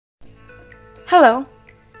Hello!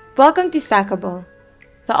 Welcome to Stackable,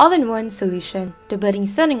 the all-in-one solution to building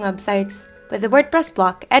stunning websites with the WordPress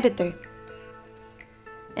block editor.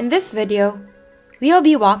 In this video, we'll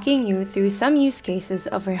be walking you through some use cases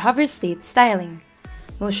of our hover state styling,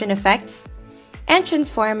 motion effects, and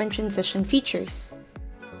transform and transition features.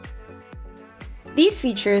 These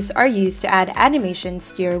features are used to add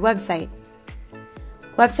animations to your website.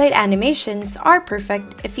 Website animations are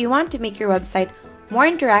perfect if you want to make your website more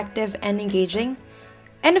interactive and engaging,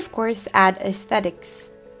 and of course add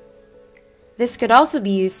aesthetics. This could also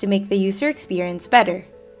be used to make the user experience better.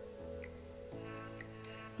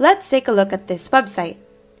 Let's take a look at this website.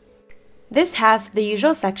 This has the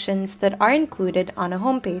usual sections that are included on a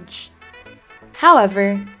homepage.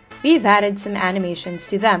 However, we've added some animations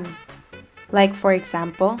to them. Like for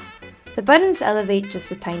example, the buttons elevate just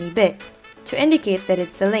a tiny bit to indicate that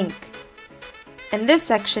it's a link. And this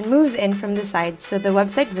section moves in from the side so the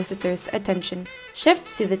website visitor's attention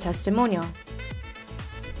shifts to the testimonial.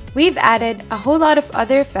 We've added a whole lot of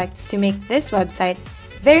other effects to make this website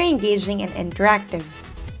very engaging and interactive.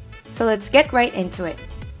 So let's get right into it.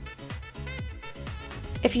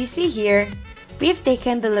 If you see here, we've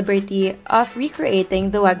taken the liberty of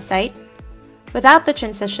recreating the website without the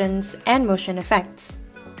transitions and motion effects.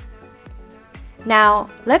 Now,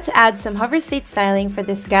 let's add some hover state styling for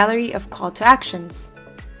this gallery of call to actions.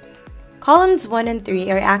 Columns 1 and 3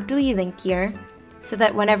 are actually linked here, so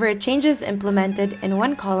that whenever a change is implemented in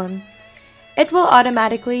one column, it will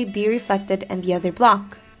automatically be reflected in the other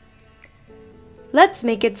block. Let's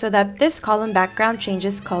make it so that this column background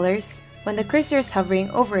changes colors when the cursor is hovering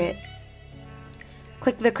over it.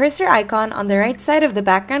 Click the cursor icon on the right side of the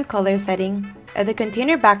background color setting at the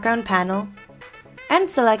container background panel and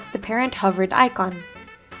select the parent hovered icon.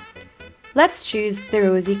 Let's choose the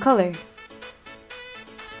rosy color.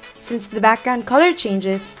 Since the background color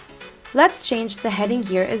changes, let's change the heading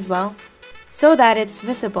here as well so that it's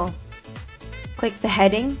visible. Click the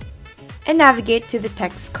heading and navigate to the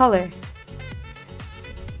text color.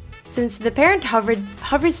 Since the parent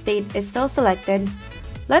hover state is still selected,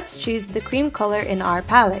 let's choose the cream color in our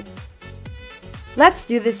palette. Let's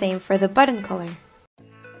do the same for the button color.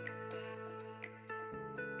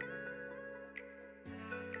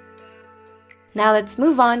 Now let's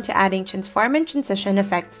move on to adding transform and transition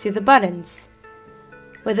effects to the buttons.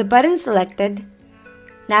 With the button selected,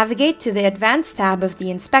 navigate to the Advanced tab of the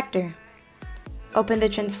inspector. Open the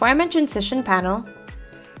Transform and Transition panel.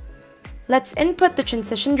 Let's input the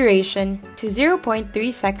transition duration to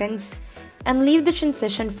 0.3 seconds and leave the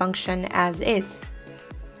transition function as is.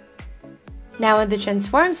 Now in the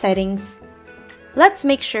transform settings, let's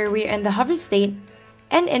make sure we're in the hover state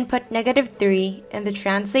and input -3 in the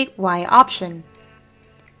translate Y option.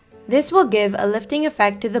 This will give a lifting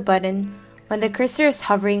effect to the button when the cursor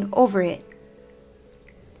is hovering over it.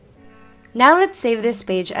 Now let's save this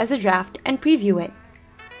page as a draft and preview it.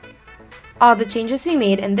 All the changes we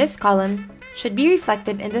made in this column should be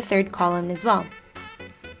reflected in the third column as well.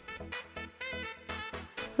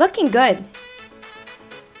 Looking good!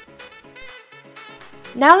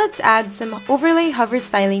 Now let's add some overlay hover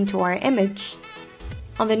styling to our image.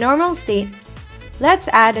 On the normal state, let's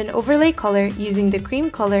add an overlay color using the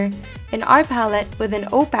cream color in our palette with an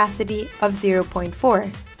opacity of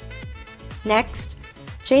 0.4. Next,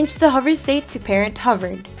 change the hover state to parent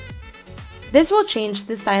hovered. This will change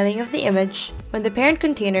the styling of the image when the parent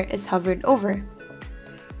container is hovered over.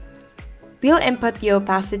 We'll input the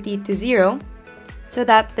opacity to 0 so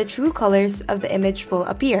that the true colors of the image will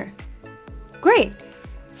appear. Great!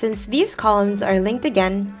 Since these columns are linked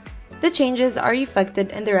again, the changes are reflected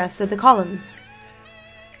in the rest of the columns.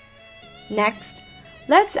 Next,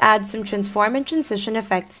 let's add some transform and transition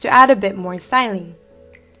effects to add a bit more styling.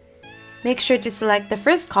 Make sure to select the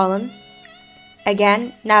first column.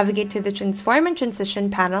 Again, navigate to the Transform and Transition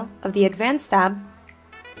panel of the Advanced tab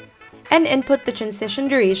and input the transition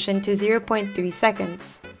duration to 0.3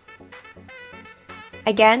 seconds.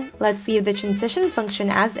 Again, let's leave the transition function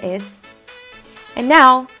as is. And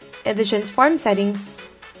now, in the transform settings,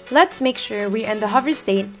 let's make sure we're in the hover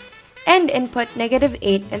state and input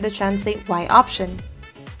 -8 in the translate Y option.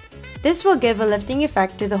 This will give a lifting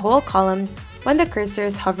effect to the whole column when the cursor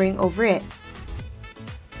is hovering over it.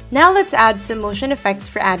 Now let's add some motion effects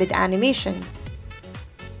for added animation.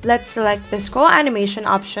 Let's select the scroll animation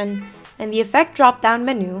option in the effect drop-down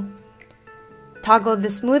menu. Toggle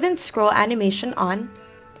the smooth and scroll animation on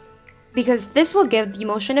because this will give the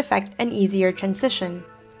motion effect an easier transition.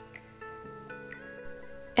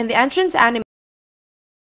 In the entrance animation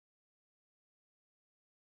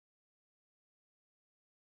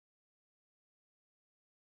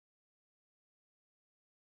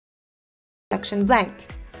section blank.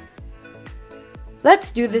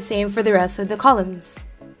 Let's do the same for the rest of the columns.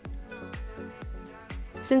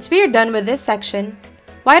 Since we are done with this section,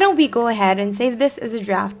 why don't we go ahead and save this as a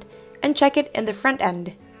draft and check it in the front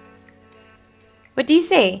end? What do you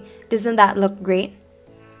say? Doesn't that look great?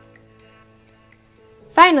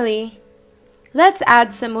 Finally, let's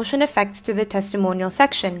add some motion effects to the testimonial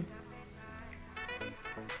section.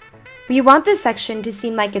 We want this section to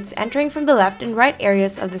seem like it's entering from the left and right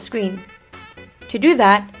areas of the screen. To do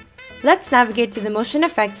that, let's navigate to the Motion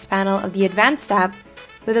Effects panel of the Advanced tab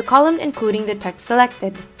with a column including the text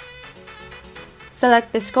selected.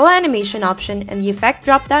 Select the Scroll Animation option in the Effect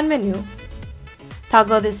drop-down menu,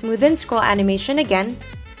 toggle the Smoothen Scroll Animation again,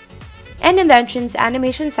 and in the Entrance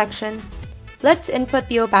Animation section, let's input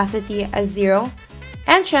the opacity as 0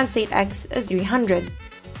 and Translate X as 300.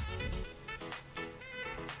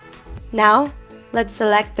 Now, let's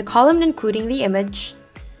select the column including the image.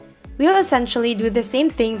 We'll essentially do the same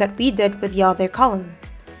thing that we did with the other column.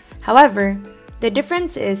 However, the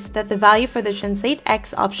difference is that the value for the Translate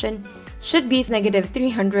X option should be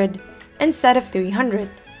 -300 instead of 300.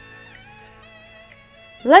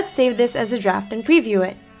 Let's save this as a draft and preview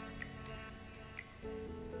it.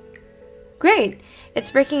 Great!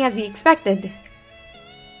 It's working as we expected.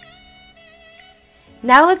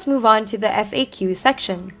 Now let's move on to the FAQ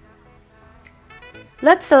section.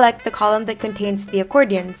 Let's select the column that contains the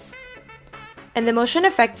accordions. In the Motion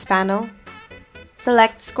Effects panel,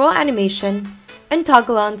 select Scroll Animation and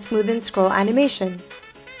toggle on Smoothen Scroll Animation.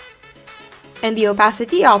 In the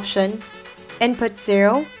Opacity option, input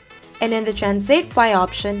 0, and in the Translate Y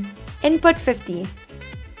option, input 50.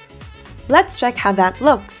 Let's check how that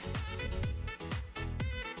looks.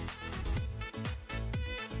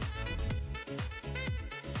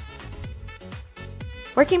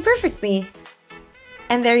 Working perfectly!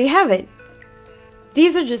 And there you have it!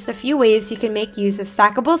 These are just a few ways you can make use of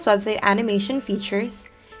Stackable's website animation features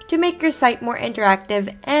to make your site more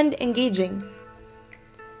interactive and engaging.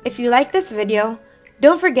 If you like this video,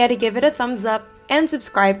 don't forget to give it a thumbs up and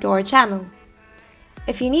subscribe to our channel.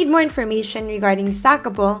 If you need more information regarding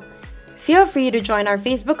Stackable, feel free to join our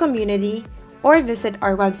Facebook community or visit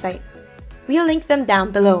our website. We'll link them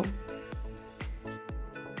down below.